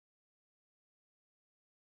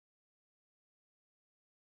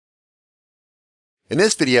In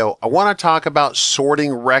this video, I want to talk about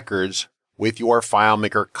sorting records with your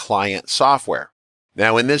FileMaker client software.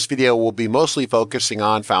 Now in this video, we'll be mostly focusing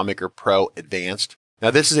on FileMaker Pro Advanced. Now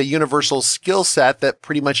this is a universal skill set that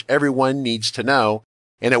pretty much everyone needs to know,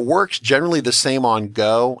 and it works generally the same on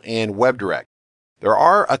Go and WebDirect. There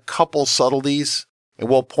are a couple subtleties, and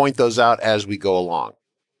we'll point those out as we go along.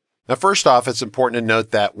 Now first off, it's important to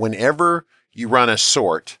note that whenever you run a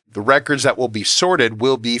sort, the records that will be sorted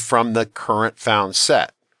will be from the current found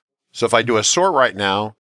set. So if I do a sort right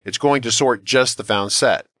now, it's going to sort just the found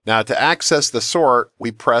set. Now to access the sort,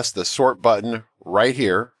 we press the sort button right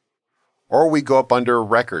here, or we go up under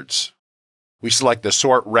records. We select the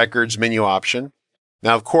sort records menu option.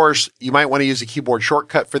 Now of course, you might want to use a keyboard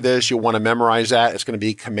shortcut for this. You'll want to memorize that. It's going to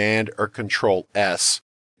be Command or Control S.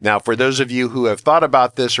 Now for those of you who have thought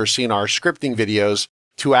about this or seen our scripting videos,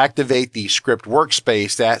 to activate the script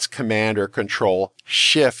workspace, that's Command or Control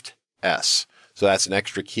Shift S. So that's an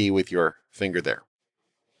extra key with your finger there.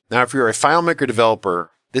 Now, if you're a FileMaker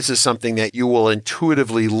developer, this is something that you will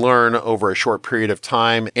intuitively learn over a short period of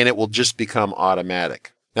time, and it will just become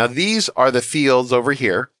automatic. Now, these are the fields over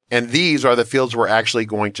here, and these are the fields we're actually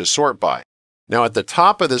going to sort by. Now, at the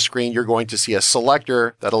top of the screen, you're going to see a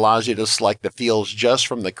selector that allows you to select the fields just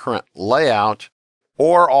from the current layout,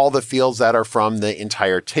 or all the fields that are from the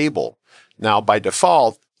entire table. Now, by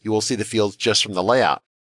default, you will see the fields just from the layout.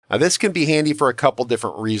 Now, this can be handy for a couple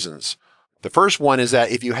different reasons. The first one is that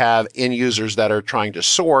if you have end users that are trying to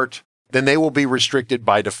sort, then they will be restricted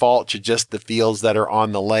by default to just the fields that are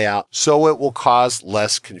on the layout, so it will cause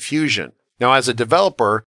less confusion. Now, as a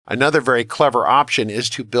developer, another very clever option is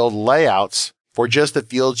to build layouts for just the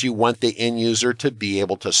fields you want the end user to be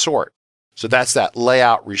able to sort. So that's that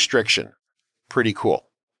layout restriction. Pretty cool.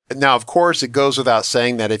 Now, of course, it goes without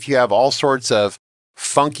saying that if you have all sorts of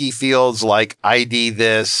funky fields like ID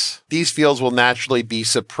this, these fields will naturally be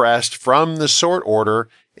suppressed from the sort order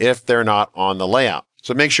if they're not on the layout.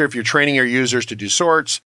 So make sure if you're training your users to do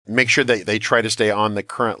sorts, make sure that they try to stay on the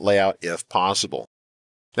current layout if possible.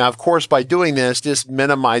 Now, of course, by doing this, this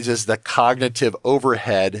minimizes the cognitive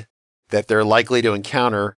overhead that they're likely to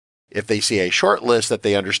encounter if they see a short list that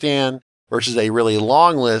they understand versus a really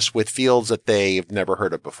long list with fields that they've never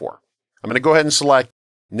heard of before. I'm going to go ahead and select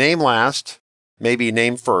name last, maybe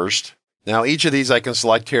name first. Now each of these I can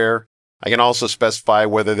select here. I can also specify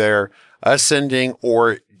whether they're ascending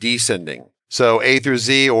or descending. So A through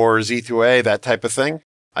Z or Z through A, that type of thing.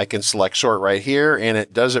 I can select sort right here and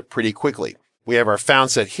it does it pretty quickly. We have our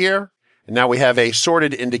found set here, and now we have a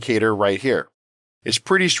sorted indicator right here. It's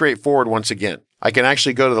pretty straightforward once again. I can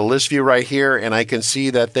actually go to the list view right here and I can see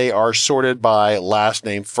that they are sorted by last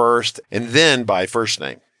name first and then by first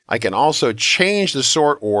name. I can also change the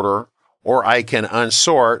sort order, or I can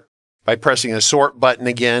unsort by pressing the sort button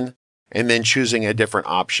again and then choosing a different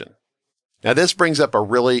option. Now this brings up a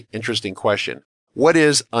really interesting question. What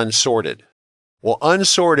is unsorted? Well,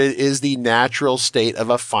 unsorted is the natural state of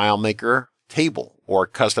a FileMaker table or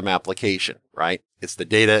custom application, right? It's the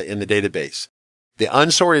data in the database. The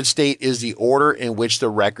unsorted state is the order in which the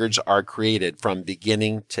records are created from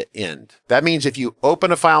beginning to end. That means if you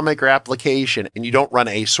open a FileMaker application and you don't run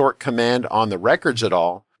a sort command on the records at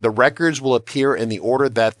all, the records will appear in the order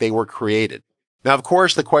that they were created. Now, of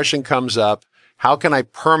course, the question comes up, how can I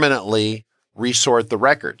permanently resort the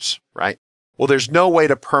records, right? Well, there's no way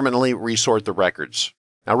to permanently resort the records.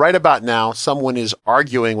 Now, right about now, someone is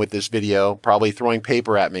arguing with this video, probably throwing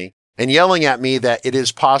paper at me, and yelling at me that it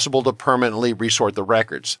is possible to permanently resort the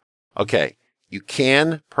records. Okay, you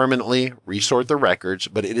can permanently resort the records,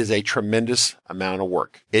 but it is a tremendous amount of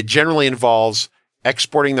work. It generally involves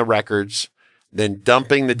exporting the records, then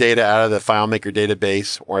dumping the data out of the FileMaker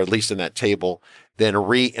database, or at least in that table, then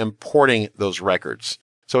re-importing those records.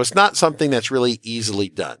 So it's not something that's really easily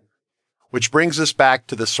done. Which brings us back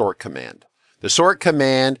to the sort command. The sort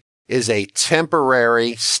command is a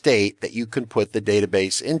temporary state that you can put the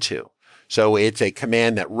database into. So it's a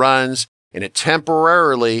command that runs and it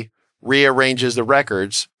temporarily rearranges the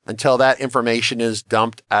records until that information is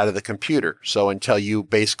dumped out of the computer. So until you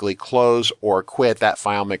basically close or quit that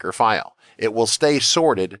FileMaker file. It will stay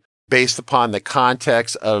sorted based upon the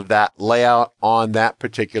context of that layout on that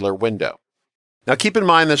particular window. Now keep in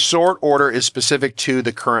mind the sort order is specific to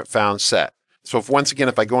the current found set. So if once again,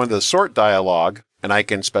 if I go into the sort dialog, and I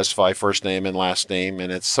can specify first name and last name,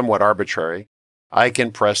 and it's somewhat arbitrary, I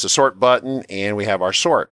can press the sort button and we have our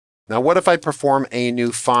sort. Now, what if I perform a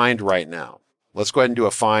new find right now? Let's go ahead and do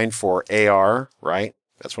a find for AR, right?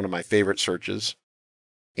 That's one of my favorite searches.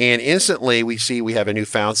 And instantly we see we have a new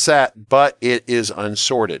found set, but it is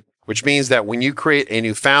unsorted, which means that when you create a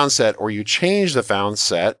new found set or you change the found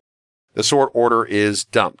set, the sort order is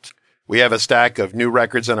dumped. We have a stack of new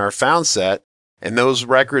records in our found set, and those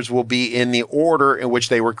records will be in the order in which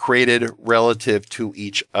they were created relative to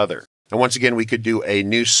each other. And once again, we could do a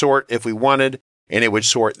new sort if we wanted, and it would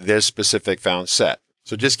sort this specific found set.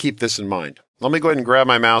 So just keep this in mind. Let me go ahead and grab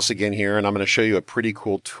my mouse again here, and I'm going to show you a pretty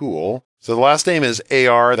cool tool. So the last name is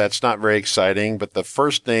AR. That's not very exciting, but the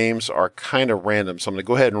first names are kind of random. So I'm going to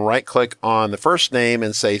go ahead and right click on the first name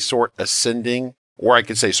and say sort ascending, or I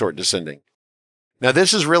could say sort descending. Now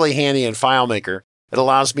this is really handy in FileMaker. It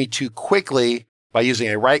allows me to quickly, by using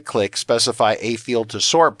a right click, specify a field to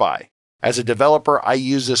sort by. As a developer, I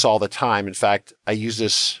use this all the time. In fact, I use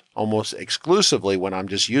this almost exclusively when I'm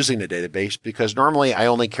just using the database, because normally I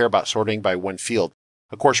only care about sorting by one field.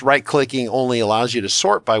 Of course, right-clicking only allows you to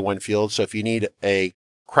sort by one field. So if you need a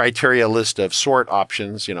criteria list of sort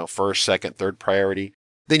options, first, second, third priority,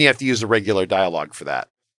 then you have to use the regular dialog for that.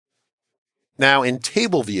 Now in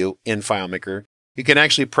table view in FileMaker, you can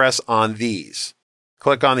actually press on these.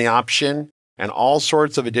 Click on the option and all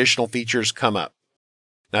sorts of additional features come up.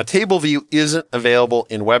 Now table view isn't available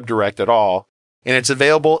in WebDirect at all, and it's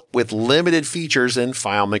available with limited features in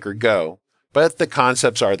FileMaker Go, but the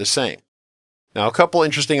concepts are the same. Now a couple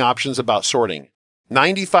interesting options about sorting.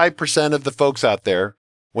 95% of the folks out there,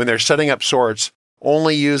 when they're setting up sorts,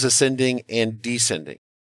 only use ascending and descending.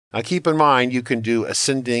 Now keep in mind you can do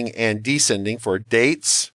ascending and descending for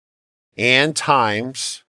dates and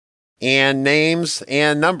times and names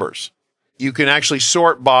and numbers. You can actually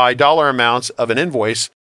sort by dollar amounts of an invoice,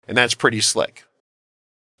 and that's pretty slick.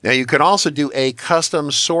 Now you can also do a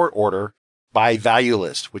custom sort order by value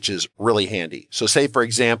list, which is really handy. So say for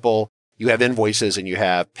example, you have invoices and you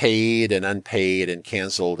have paid and unpaid and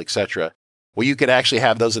canceled, etc. Well, you could actually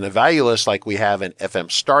have those in a value list like we have in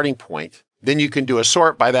FM starting point. Then you can do a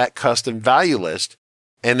sort by that custom value list.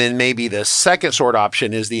 And then maybe the second sort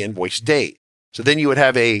option is the invoice date. So then you would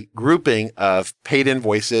have a grouping of paid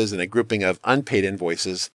invoices and a grouping of unpaid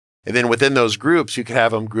invoices. And then within those groups, you could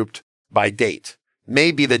have them grouped by date.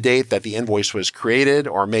 Maybe the date that the invoice was created,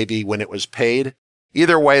 or maybe when it was paid.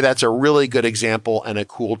 Either way, that's a really good example and a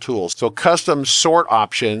cool tool. So custom sort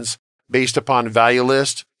options based upon value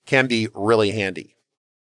list can be really handy.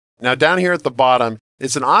 Now down here at the bottom,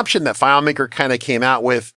 it's an option that FileMaker kind of came out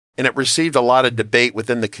with, and it received a lot of debate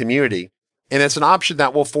within the community. And it's an option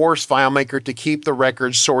that will force FileMaker to keep the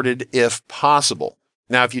records sorted if possible.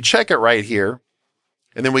 Now, if you check it right here,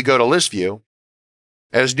 and then we go to list view,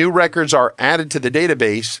 as new records are added to the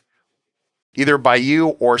database, either by you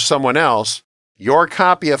or someone else, your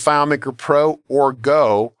copy of FileMaker Pro or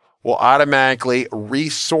Go will automatically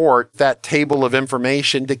resort that table of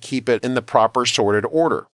information to keep it in the proper sorted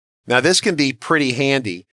order. Now, this can be pretty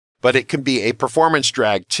handy, but it can be a performance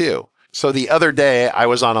drag too. So the other day I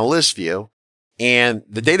was on a list view and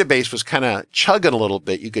the database was kind of chugging a little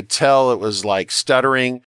bit. You could tell it was like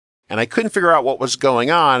stuttering, and I couldn't figure out what was going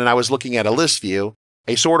on. And I was looking at a list view.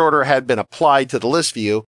 A sort order had been applied to the list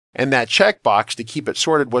view, and that checkbox to keep it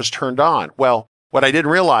sorted was turned on. Well, what I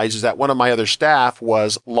didn't realize is that one of my other staff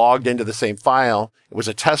was logged into the same file. It was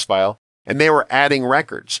a test file, and they were adding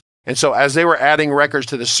records. And so as they were adding records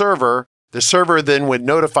to the server then would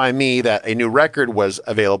notify me that a new record was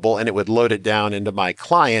available, and it would load it down into my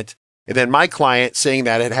client. And then my client, seeing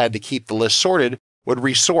that it had to keep the list sorted, would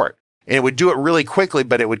resort. And it would do it really quickly,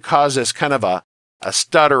 but it would cause this kind of a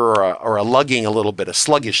stutter or a lugging a little bit, a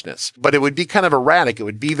sluggishness. But it would be kind of erratic. It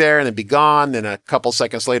would be there and then be gone, then a couple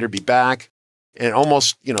seconds later be back, and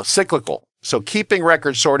almost, cyclical. So keeping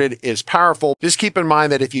records sorted is powerful. Just keep in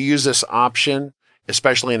mind that if you use this option,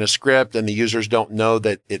 especially in a script, and the users don't know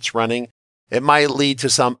that it's running, it might lead to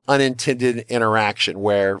some unintended interaction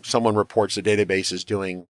where someone reports the database is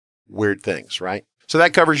doing weird things, right? So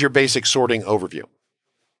that covers your basic sorting overview.